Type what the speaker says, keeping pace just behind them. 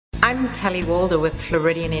I'm Tali Wolder with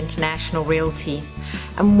Floridian International Realty.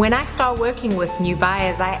 And when I start working with new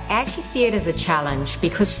buyers, I actually see it as a challenge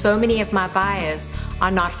because so many of my buyers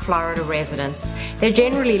are not Florida residents. They're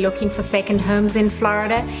generally looking for second homes in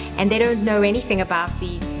Florida and they don't know anything about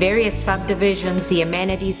the various subdivisions, the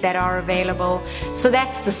amenities that are available. So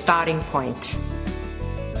that's the starting point.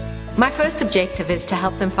 My first objective is to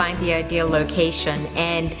help them find the ideal location,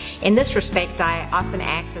 and in this respect I often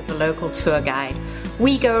act as a local tour guide.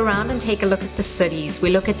 We go around and take a look at the cities,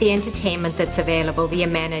 we look at the entertainment that's available, the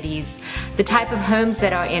amenities, the type of homes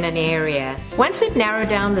that are in an area. Once we've narrowed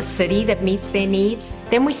down the city that meets their needs,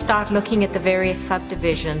 then we start looking at the various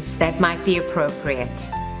subdivisions that might be appropriate.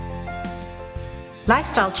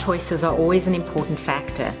 Lifestyle choices are always an important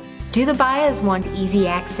factor. Do the buyers want easy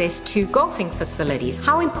access to golfing facilities?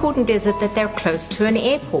 How important is it that they're close to an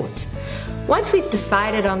airport? Once we've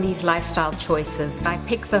decided on these lifestyle choices, I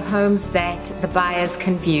pick the homes that the buyers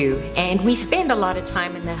can view, and we spend a lot of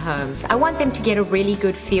time in the homes. I want them to get a really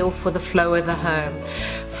good feel for the flow of the home,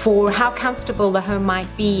 for how comfortable the home might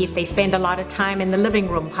be if they spend a lot of time in the living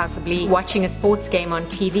room, possibly watching a sports game on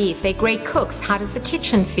TV. If they're great cooks, how does the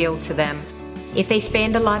kitchen feel to them? If they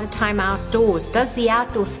spend a lot of time outdoors, does the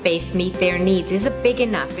outdoor space meet their needs? Is it big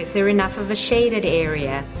enough? Is there enough of a shaded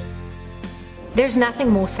area? There's nothing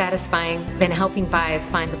more satisfying than helping buyers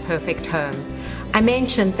find the perfect home. I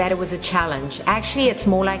mentioned that it was a challenge. Actually, it's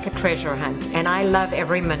more like a treasure hunt, and I love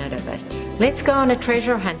every minute of it. Let's go on a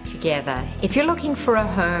treasure hunt together. If you're looking for a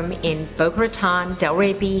home in Boca Raton,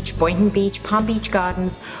 Delray Beach, Boynton Beach, Palm Beach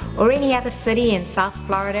Gardens, or any other city in South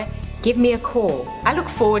Florida, give me a call. I look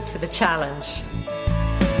forward to the challenge.